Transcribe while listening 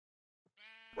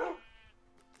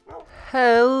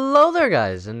Hello there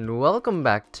guys, and welcome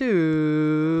back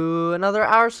to another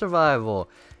Our Survival.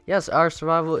 Yes, Our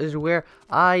Survival is where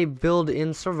I build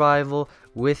in survival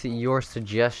with your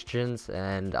suggestions,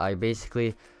 and I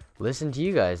basically listen to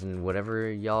you guys, and whatever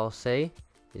y'all say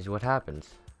is what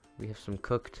happens. We have some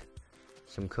cooked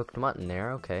mutton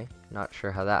there. Okay, not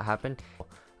sure how that happened.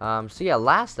 So yeah,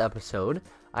 last episode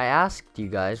I asked you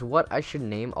guys what I should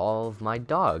name all of my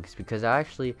dogs, because I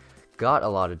actually got a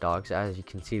lot of dogs. As you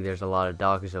can see, there's a lot of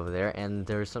dogs over there, and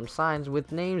there's some signs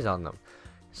with names on them.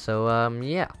 So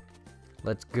yeah,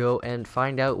 let's go and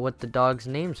find out what the dogs'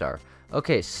 names are.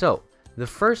 Okay, so the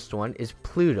first one is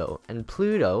Pluto, and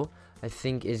Pluto I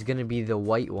think is gonna be the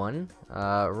white one.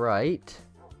 Right,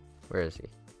 where is he?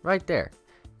 Right there.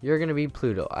 You're gonna be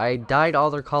Pluto. I dyed all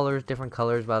their colors different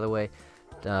colors, by the way,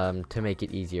 to make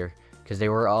it easier, because they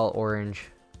were all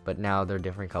orange, but now they're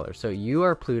different colors. So you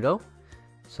are Pluto.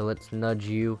 So let's nudge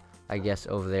you, I guess,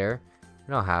 over there.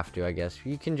 You don't have to, I guess.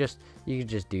 You can just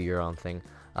do your own thing.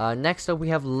 Next up, we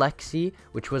have Lexi,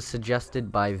 which was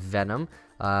suggested by Venom.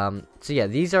 So yeah,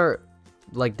 these are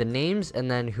like the names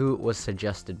and then who it was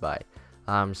suggested by.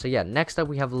 So yeah, next up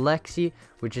we have Lexi,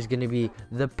 which is gonna be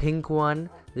the pink one,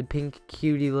 the pink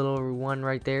cutie little one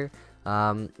right there.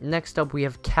 Next up we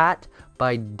have Cat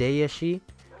by Dayashi,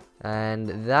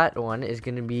 and that one is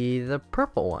gonna be the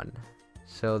purple one.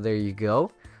 So there you go.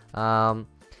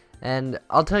 And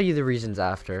I'll tell you the reasons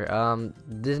after.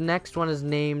 This next one is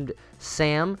named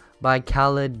Sam by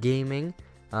Khaled Gaming.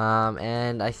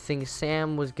 And I think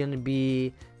Sam was gonna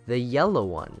be the yellow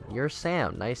one. You're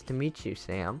Sam. Nice to meet you,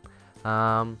 Sam.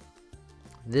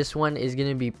 This one is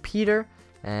gonna be Peter,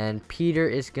 and Peter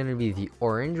is gonna be the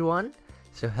orange one.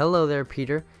 So hello there,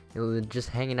 Peter. You're just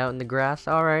hanging out in the grass.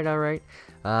 Alright, alright.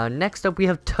 Next up we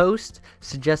have Toast,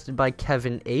 suggested by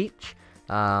Kevin H.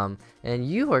 And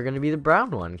you are going to be the brown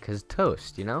one, because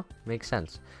toast, you know, makes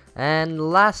sense. And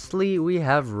lastly, we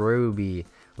have Ruby,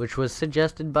 which was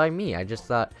suggested by me. I just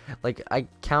thought, like, I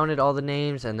counted all the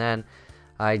names, and then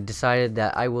I decided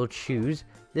that I will choose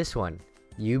this one.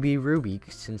 You be Ruby,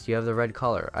 since you have the red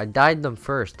color. I dyed them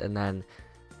first, and then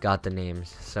got the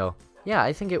names. So, yeah,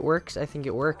 I think it works.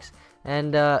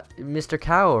 And, Mr.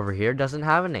 Cow over here doesn't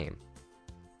have a name.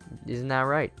 Isn't that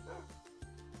right?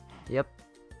 Yep.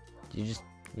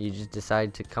 You just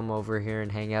decide to come over here and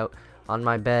hang out on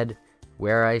my bed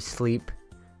where I sleep,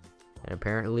 and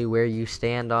apparently where you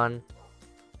stand on,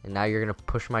 and now you're gonna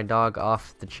push my dog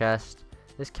off the chest.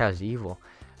 This cow's evil.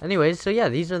 Anyways, so yeah,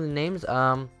 these are the names.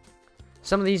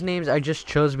 Some of these names I just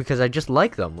chose because I just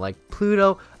like them. Like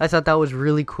Pluto, I thought that was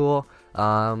really cool.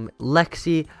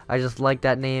 Lexi, I just like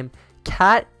that name.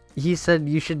 Cat, he said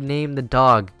you should name the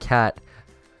dog Cat,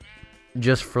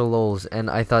 just for lols, and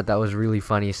I thought that was really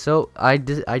funny, so I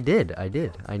did. I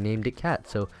named it Cat.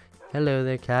 So hello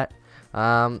there, Cat.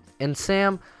 And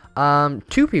Sam,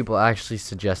 two people actually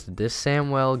suggested this.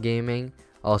 Samwell Gaming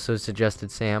also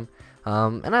suggested Sam,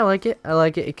 and I like it.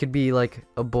 It could be like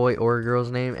a boy or a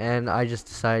girl's name, and I just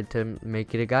decided to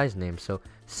make it a guy's name. So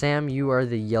Sam, you are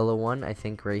the yellow one, I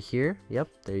think, right here. Yep,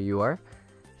 there you are.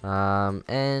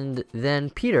 And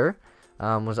then Peter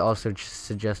was also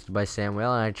suggested by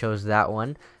Samuel, and I chose that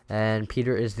one. And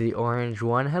Peter is the orange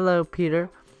one. Hello, Peter.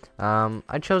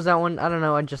 I chose that one. I don't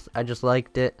know. I just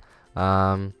liked it.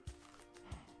 Okay,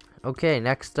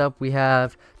 next up we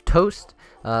have Toast.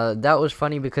 That was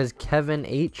funny because Kevin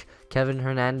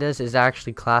Hernandez is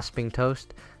actually clasping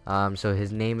Toast. So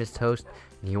his name is Toast,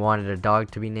 and he wanted a dog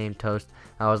to be named Toast.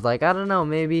 I was like, I don't know,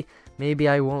 maybe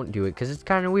I won't do it because it's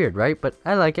kind of weird, right? But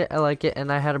I like it,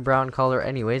 and I had a brown color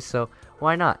anyways, so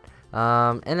why not?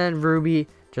 And then Ruby,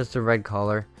 just a red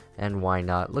color, and why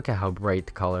not? Look at how bright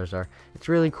the colors are. It's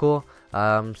really cool.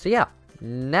 So yeah,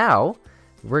 now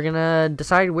we're gonna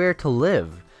decide where to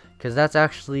live, because that's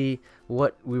actually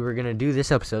what we were gonna do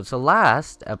this episode. So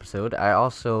last episode, I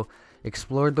also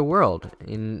explored the world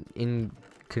in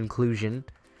conclusion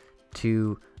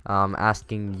to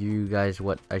asking you guys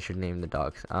what I should name the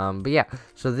dogs. But yeah,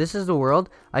 so this is the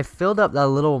world. I filled up that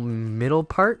little middle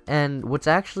part, and what's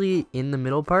actually in the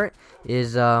middle part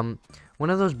is one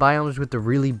of those biomes with the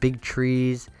really big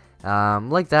trees,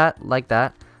 like that,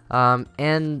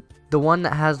 and the one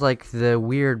that has like the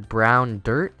weird brown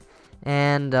dirt,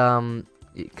 and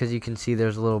because you can see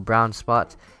there's little brown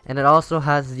spots, and it also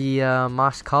has the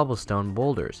moss cobblestone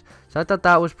boulders. So I thought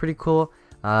that was pretty cool.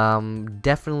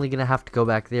 Definitely gonna have to go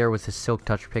back there with a silk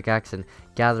touch pickaxe and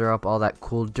gather up all that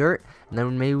cool dirt, and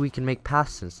then maybe we can make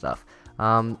paths and stuff.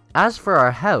 As for our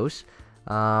house,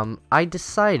 I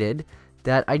decided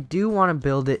that I do want to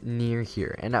build it near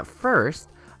here, and at first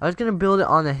I was gonna build it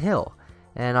on the hill,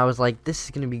 and I was like, this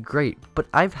is gonna be great. But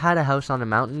I've had a house on a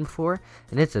mountain before,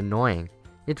 and it's annoying.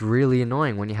 It's really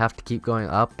annoying when you have to keep going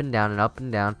up and down and up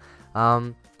and down.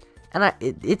 And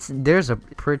there's a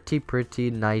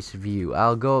pretty nice view.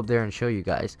 I'll go up there and show you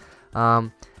guys.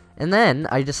 And then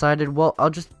I decided, well, I'll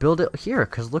just build it here,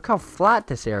 because look how flat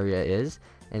this area is,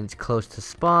 and it's close to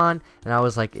spawn. And I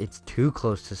was like, it's too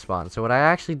close to spawn. So what I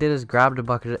actually did is grabbed a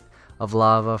bucket of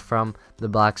lava from the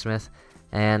blacksmith,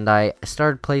 and I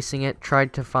started placing it,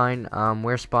 tried to find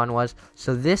where spawn was.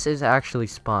 So this is actually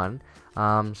spawn.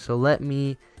 So let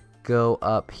me go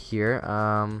up here.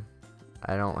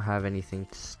 I don't have anything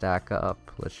to stack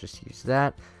up. Let's just use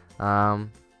that.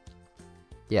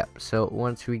 Yeah, so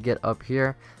once we get up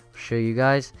here, I'll show you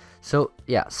guys. So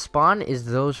yeah, spawn is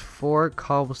those 4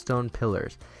 cobblestone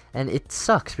pillars, and it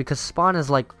sucks because spawn is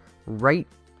like right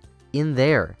in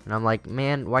there, and I'm like,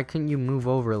 man, why couldn't you move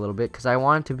over a little bit? Because I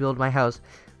wanted to build my house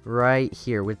right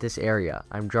here with this area.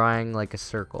 I'm drawing like a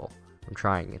circle. I'm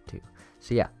trying it to.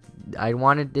 So yeah, I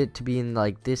wanted it to be in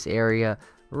like this area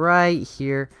right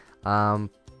here.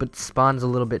 But spawn's a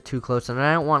little bit too close, and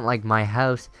I don't want like my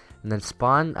house and then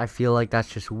spawn. I feel like that's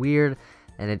just weird,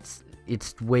 and it's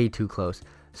way too close.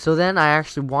 So then I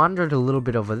actually wandered a little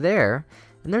bit over there,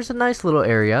 and there's a nice little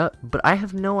area, but I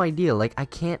have no idea. Like I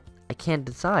can't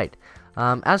decide.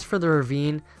 As for the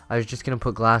ravine, I was just gonna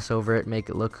put glass over it, make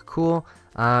it look cool.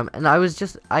 And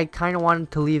I kind of wanted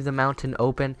to leave the mountain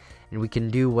open, and we can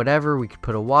do whatever. We could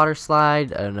put a water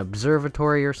slide, an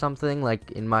observatory or something, like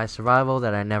in my survival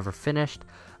that I never finished.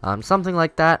 Something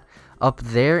like that up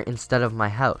there instead of my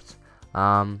house,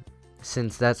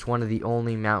 since that's one of the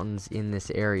only mountains in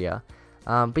this area.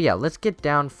 But yeah, let's get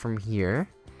down from here,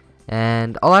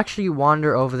 and I'll actually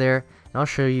wander over there, and I'll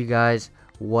show you guys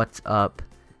what's up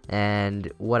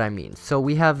and what I mean. So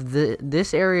we have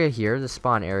this area here, the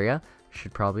spawn area.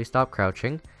 Should probably stop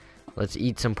crouching. Let's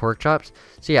eat some pork chops.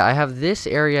 So yeah, I have this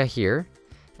area here,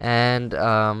 and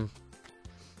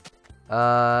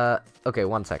okay,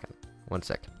 one second.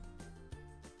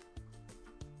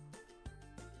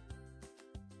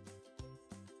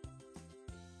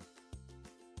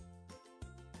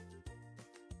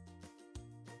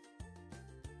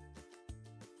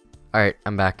 Alright,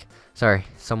 I'm back. Sorry,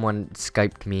 someone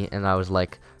Skyped me, and I was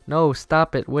like, no,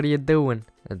 stop it, what are you doing?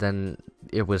 And then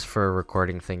it was for a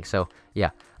recording thing, so yeah.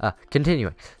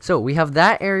 Continuing. So we have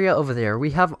that area over there.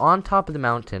 We have on top of the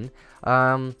mountain.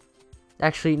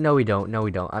 Actually, no we don't.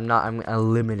 I'm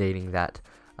eliminating that.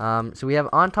 So we have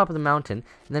on top of the mountain,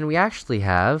 and then we actually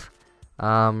have,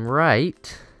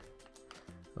 right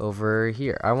over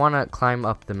here. I want to climb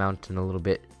up the mountain a little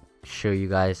bit, show you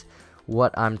guys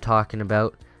what I'm talking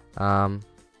about. So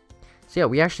yeah,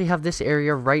 we actually have this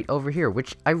area right over here,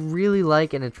 which I really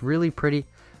like, and it's really pretty.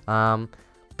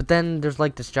 But then there's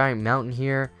like this giant mountain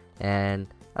here, and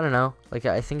I don't know, like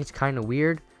I think it's kind of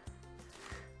weird.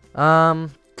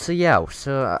 So yeah,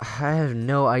 so I have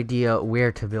no idea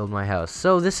where to build my house.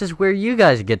 So this is where you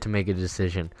guys get to make a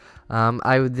decision.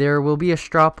 There will be a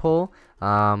straw poll,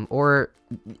 or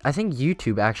I think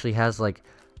YouTube actually has like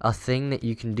a thing that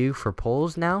you can do for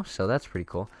polls now, so that's pretty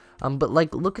cool. But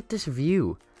like, look at this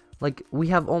view. Like, we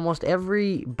have almost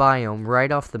every biome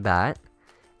right off the bat,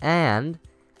 and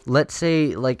let's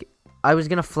say, like, I was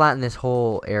gonna flatten this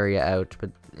whole area out, but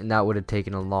that would have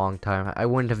taken a long time. I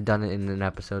wouldn't have done it in an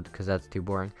episode because that's too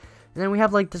boring. And then we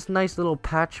have like this nice little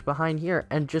patch behind here,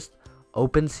 and just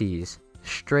open seas,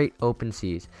 straight open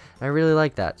seas. And I really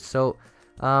like that. So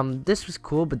this was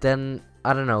cool, but then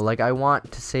I don't know, like I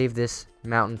want to save this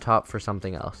mountaintop for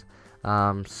something else.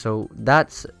 So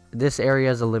this area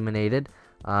is eliminated.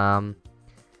 And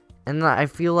I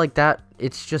feel like that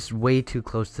it's just way too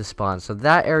close to spawn, so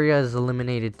that area is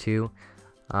eliminated too.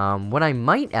 What I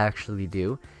might actually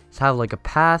do is have like a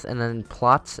path and then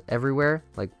plots everywhere,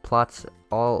 like plots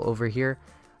all over here.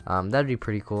 That'd be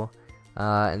pretty cool.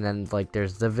 And then like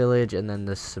there's the village, and then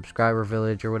the subscriber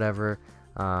village or whatever.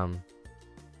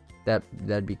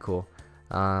 That'd be cool.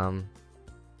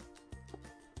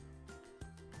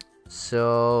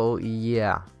 So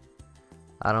yeah,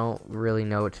 I don't really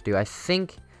know what to do. I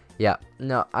think, yeah,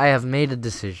 no, I have made a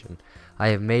decision.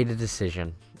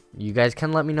 You guys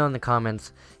can let me know in the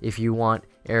comments if you want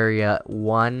area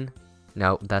 1.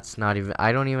 No, that's not even,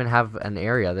 I don't even have an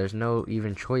area. There's no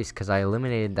even choice because I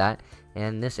eliminated that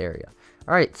and this area.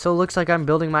 Alright, so it looks like I'm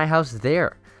building my house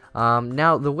there.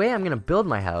 Now, the way I'm going to build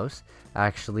my house,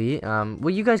 actually, well,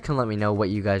 you guys can let me know what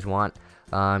you guys want.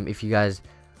 If you guys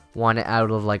want it out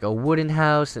of like a wooden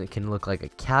house and it can look like a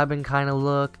cabin kind of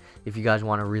look. If you guys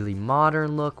want a really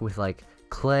modern look with like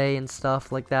clay and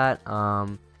stuff like that,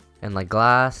 and like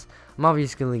glass. I'm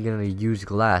obviously gonna use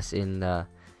glass in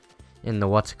in the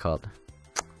what's it called?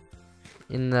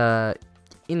 In the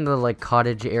like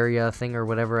cottage area thing or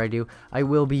whatever I do, I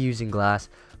will be using glass.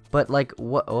 But like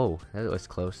what? Oh, that was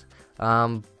close.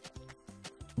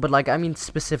 But like I mean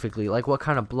specifically, like what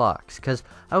kind of blocks? Because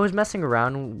I was messing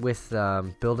around with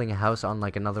building a house on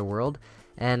like another world,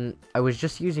 and I was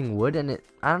just using wood, and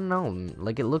I don't know,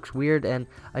 like it looks weird, and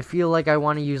I feel like I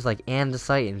want to use like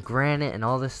andesite and granite and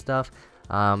all this stuff.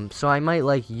 So I might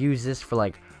like use this for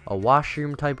like a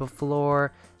washroom type of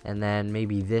floor, and then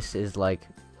maybe this is like,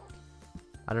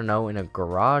 I don't know, in a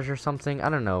garage or something. I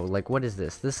don't know, like what is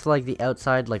this? This is like the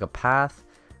outside, like a path.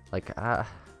 Like I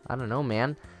don't know,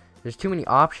 man. There's too many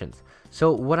options.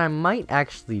 So what I might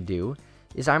actually do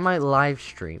is I might live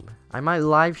stream.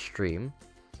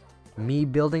 Me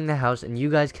building the house, and you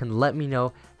guys can let me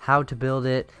know how to build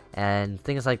it and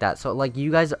things like that. So like you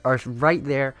guys are right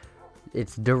there.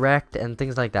 It's direct and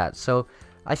things like that. So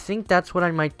I think that's what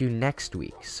I might do next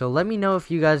week. So let me know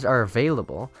if you guys are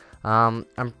available. I'm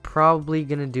probably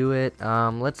gonna do it.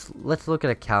 Let's look at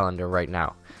a calendar right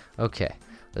now. Okay,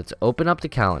 let's open up the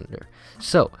calendar.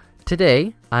 So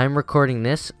today I'm recording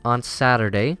this on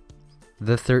Saturday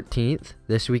the 13th.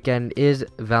 This weekend is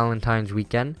Valentine's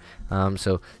weekend.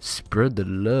 So spread the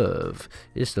love.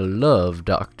 It's the love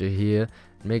doctor here.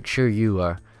 Make sure you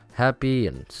are happy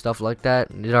and stuff like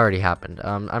that. It already happened.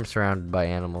 I'm surrounded by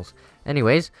animals.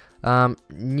 Anyways,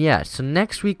 yeah, so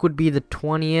next week would be the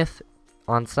 20th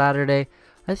on Saturday.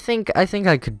 I think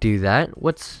I could do that.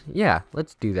 Let's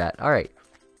do that. All right.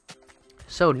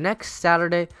 So next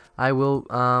Saturday I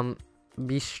will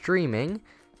be streaming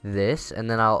this, and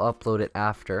then I'll upload it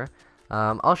after.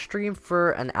 I'll stream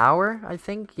for an hour, I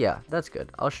think. Yeah, that's good.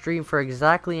 I'll stream for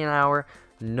exactly an hour,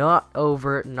 not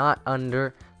over, not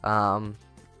under. And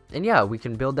yeah, we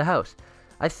can build the house.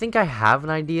 I think I have an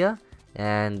idea,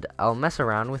 and I'll mess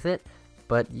around with it.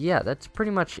 But yeah, that's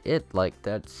pretty much it. Like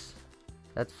that's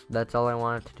all I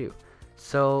wanted to do.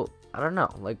 So I don't know,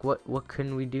 like what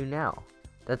can we do now?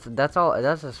 That's all.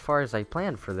 That's as far as I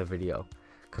planned for the video,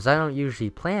 because I don't usually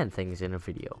plan things in a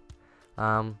video.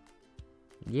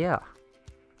 Yeah.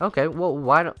 Okay, well,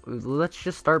 let's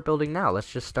just start building now.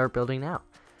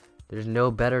 There's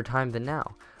no better time than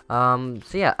now.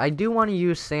 So yeah, I do want to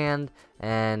use sand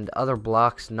and other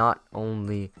blocks, not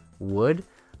only wood.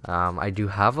 I do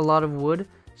have a lot of wood,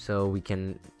 so we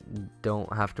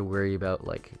don't have to worry about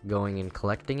like going and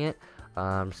collecting it.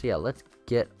 So yeah, let's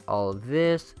get all of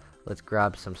this. Let's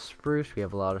grab some spruce. We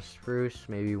have a lot of spruce,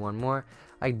 maybe one more.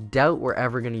 I doubt we're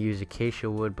ever going to use acacia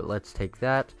wood, but let's take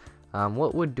that.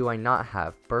 What wood do I not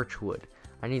have? Birch wood.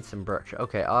 I need some birch.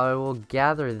 Okay, I will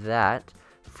gather that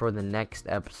for the next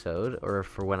episode, or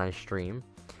for when I stream.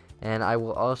 And I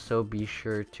will also be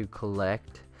sure to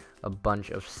collect a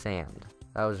bunch of sand.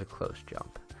 That was a close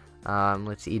jump.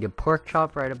 Let's eat a pork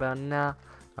chop right about now.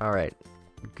 Alright,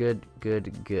 good.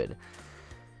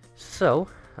 So,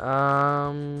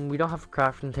 we don't have a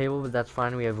crafting table, but that's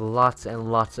fine. We have lots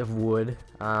and lots of wood.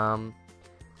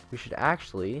 We should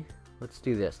actually, let's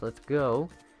do this. Let's go.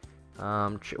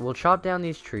 We'll chop down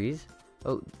these trees.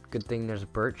 Oh, good thing there's a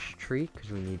birch tree,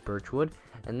 because we need birch wood.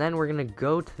 And then we're going to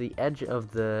go to the edge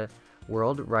of the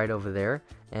world right over there,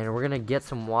 and we're going to get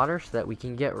some water so that we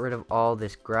can get rid of all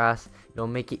this grass. It'll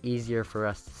make it easier for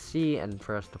us to see and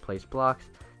for us to place blocks,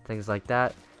 things like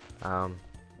that. So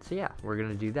yeah, we're going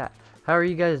to do that. How are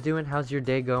you guys doing? How's your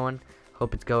day going?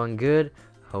 Hope it's going good.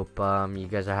 Hope you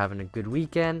guys are having a good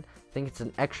weekend. I think it's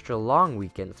an extra long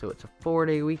weekend, so it's a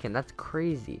 4-day weekend. That's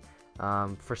crazy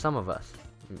for some of us.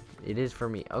 It is for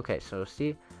me. Okay, so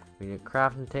see, we need a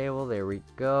crafting table. There we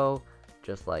go,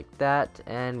 just like that.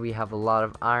 And we have a lot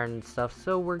of iron and stuff,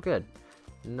 so we're good.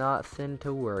 Nothing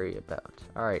to worry about.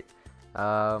 All right.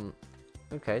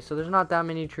 Okay, so there's not that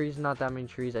many trees.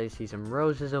 I see some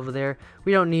roses over there.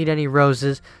 We don't need any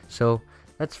roses, so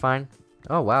that's fine.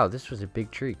 Oh wow, this was a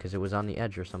big tree because it was on the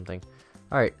edge or something.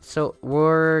 All right, so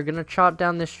we're gonna chop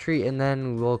down this tree, and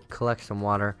then we'll collect some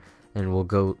water, and we'll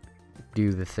go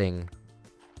do the thing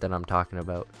that I'm talking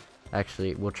about.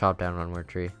 Actually, we'll chop down one more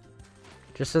tree,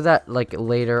 just so that like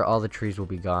later all the trees will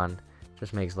be gone.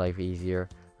 Just makes life easier.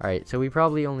 All right, so we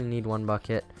probably only need 1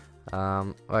 bucket.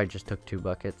 Oh, I just took 2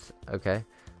 buckets. Okay.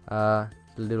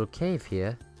 Little cave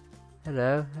here.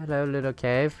 Hello, little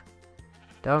cave.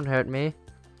 Don't hurt me.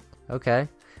 Okay.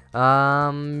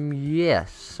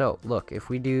 Yes. So look, if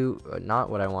we do not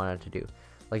what I wanted to do,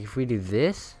 like if we do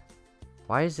this,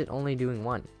 why is it only doing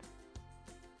 1?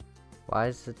 Why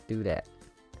does it do that?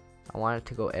 I want it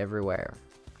to go everywhere.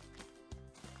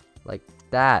 Like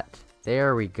that.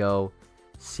 There we go.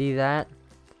 See that?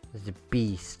 It's a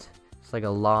beast. It's like a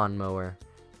lawnmower.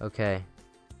 Okay.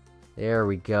 There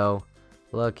we go.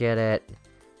 Look at it.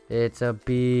 It's a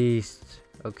beast.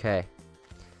 Okay.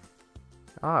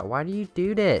 Oh, why do you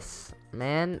do this?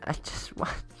 Man, I just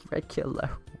want regular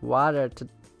water to...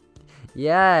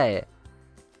 Yeah.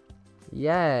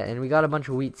 Yeah, and we got a bunch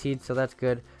of wheat seeds, so that's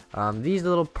good. These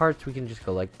little parts, we can just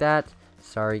go like that.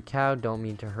 Sorry, cow, don't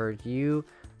mean to hurt you.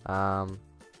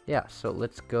 Yeah, so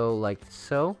let's go like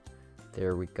so.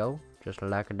 There we go, just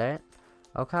like that.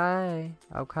 Okay,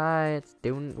 okay,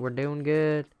 we're doing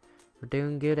good. We're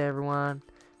doing good, everyone.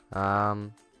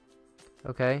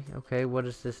 Okay, what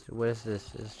is this? What is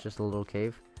this? It's just a little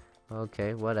cave.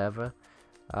 Okay, whatever.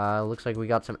 Looks like we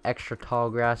got some extra tall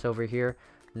grass over here.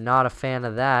 Not a fan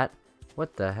of that.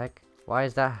 What the heck? Why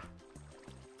is that?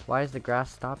 Why is the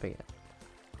grass stopping it?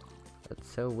 That's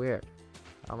so weird.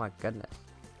 Oh my goodness.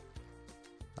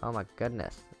 Oh my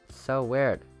goodness. It's so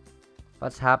weird.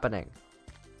 What's happening?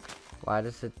 Why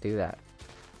does it do that?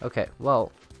 Okay,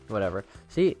 well, whatever.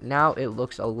 See, now it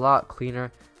looks a lot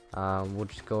cleaner. We'll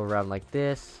just go around like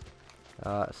this.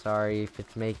 Sorry if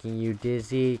it's making you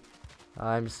dizzy.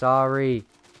 I'm sorry.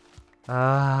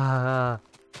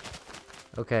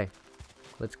 Okay.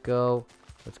 Let's go.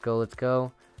 Let's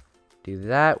go. Do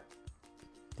that.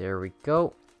 There we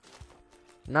go.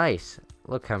 Nice.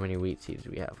 Look how many wheat seeds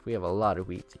we have. We have a lot of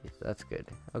wheat seeds. That's good.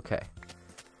 Okay.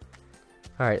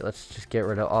 Alright, let's just get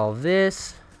rid of all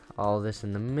this. All this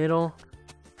in the middle.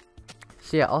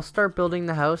 So yeah, I'll start building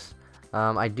the house.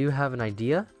 I do have an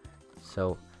idea.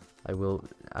 So I will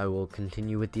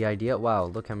continue with the idea. Wow,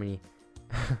 look how many.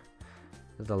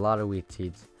 There's a lot of wheat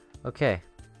seeds. Okay.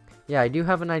 Yeah, I do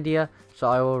have an idea, so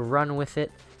I will run with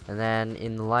it, and then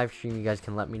in the live stream you guys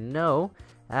can let me know.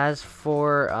 As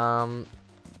for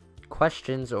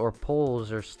questions or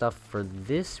polls or stuff for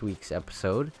this week's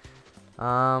episode,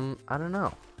 I don't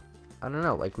know.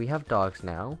 Like, we have dogs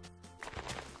now.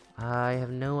 I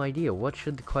have no idea. What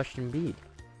should the question be?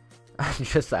 I'm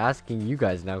just asking you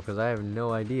guys now because I have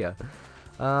no idea.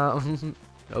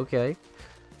 Okay.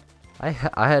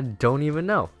 I don't even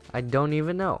know. I don't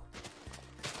even know.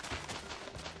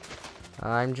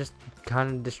 I'm just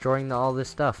kind of destroying all this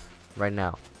stuff right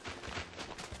now.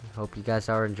 Hope you guys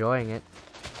are enjoying it.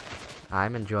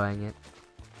 I'm enjoying it.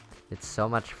 It's so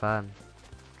much fun.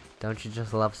 Don't you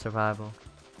just love survival?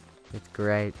 It's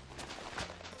great.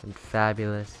 And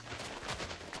fabulous.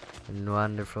 And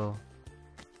wonderful.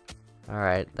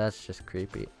 Alright, that's just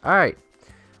creepy. Alright.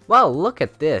 Well, look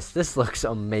at this. This looks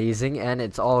amazing, and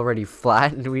it's already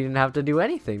flat, and we didn't have to do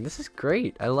anything. This is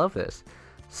great. I love this.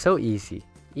 So easy.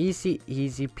 Easy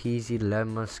peasy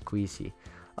lemon squeezy.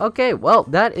 Okay, well,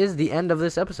 that is the end of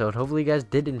this episode. Hopefully you guys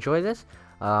did enjoy this.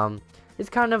 It's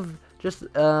kind of just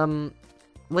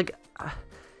like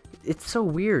it's so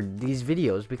weird, these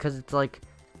videos, because it's like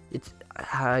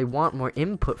I want more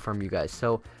input from you guys.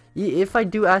 So if I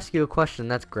do ask you a question,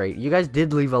 that's great. You guys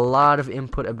did leave a lot of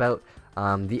input about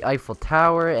the Eiffel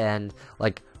Tower and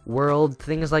like world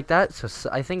things like that. So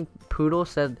I think Poodle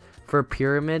said for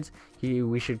pyramids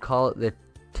we should call it the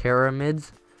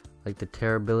Terribilis, like the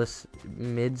Terribilis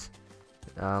mids.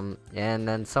 And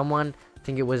then someone, I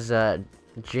think it was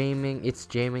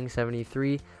Jaming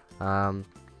 73, can't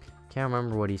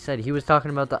remember what he said. He was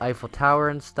talking about the Eiffel Tower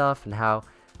and stuff, and how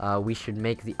we should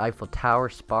make the Eiffel Tower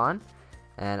spawn,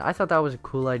 and I thought that was a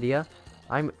cool idea.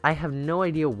 I have no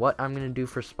idea what I'm gonna do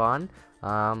for spawn.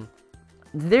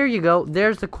 There you go,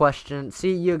 there's the question.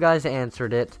 See, you guys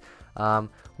answered it.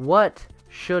 What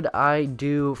should I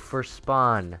do for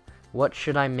spawn? What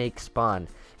should I make spawn?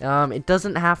 It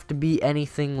doesn't have to be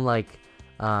anything like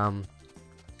a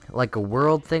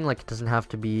world thing. Like, it doesn't have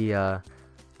to be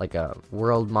like a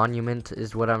world monument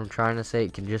is what I'm trying to say.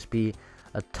 It can just be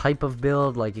a type of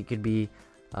build. Like, it could be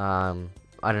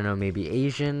I don't know, maybe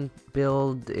Asian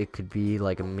build. It could be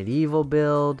like a medieval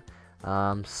build,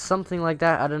 something like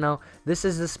that. I don't know. This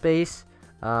is the space.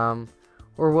 Or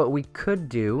what we could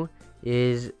do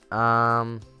is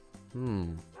I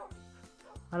don't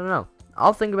know.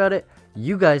 I'll think about it.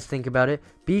 You guys think about it.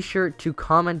 Be sure to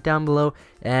comment down below,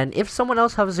 and if someone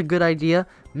else has a good idea,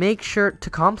 make sure to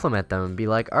compliment them and be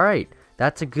like, alright,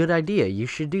 that's a good idea, you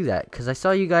should do that, because I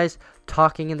saw you guys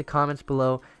talking in the comments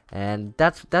below, and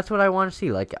that's what I want to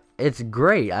see. Like, it's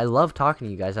great. I love talking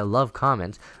to you guys. I love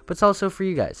comments, but it's also for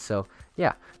you guys. So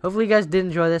yeah, hopefully you guys did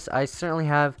enjoy this. I certainly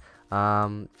have.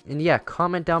 And yeah,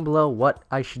 comment down below what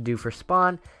I should do for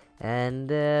spawn,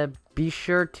 and be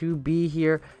sure to be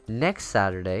here next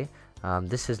Saturday.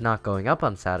 This is not going up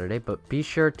on Saturday, but be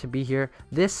sure to be here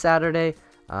this Saturday.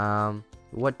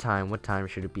 What time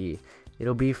should it be?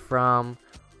 It'll be from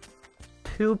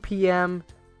 2 p.m.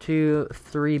 to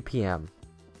 3 p.m.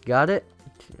 Got it?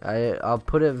 I'll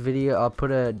put a video, I'll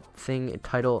put a thing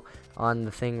title on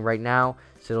the thing right now.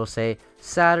 So it'll say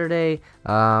Saturday,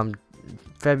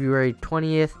 February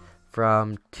 20th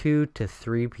from 2 to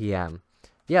 3 p.m.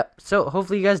 Yep, so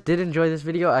hopefully you guys did enjoy this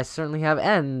video. I certainly have,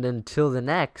 and until the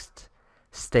next,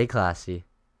 stay classy.